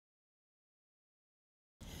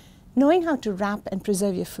Knowing how to wrap and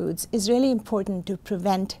preserve your foods is really important to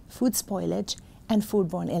prevent food spoilage and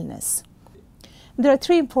foodborne illness. There are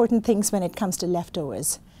three important things when it comes to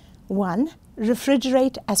leftovers. 1.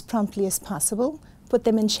 Refrigerate as promptly as possible. Put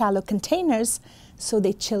them in shallow containers so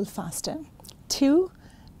they chill faster. 2.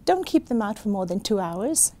 Don't keep them out for more than 2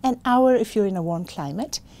 hours, an hour if you're in a warm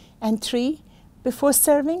climate. And 3. Before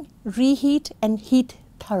serving, reheat and heat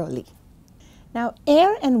thoroughly. Now,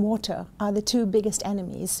 air and water are the two biggest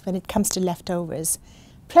enemies when it comes to leftovers.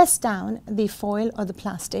 Press down the foil or the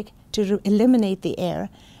plastic to eliminate the air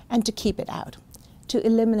and to keep it out. To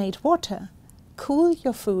eliminate water, cool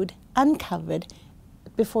your food uncovered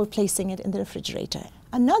before placing it in the refrigerator.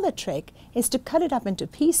 Another trick is to cut it up into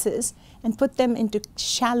pieces and put them into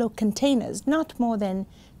shallow containers, not more than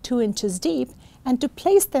 2 inches deep, and to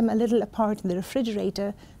place them a little apart in the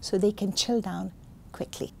refrigerator so they can chill down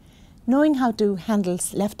quickly. Knowing how to handle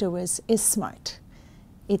leftovers is smart.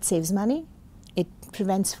 It saves money, it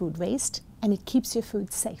prevents food waste, and it keeps your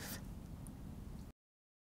food safe.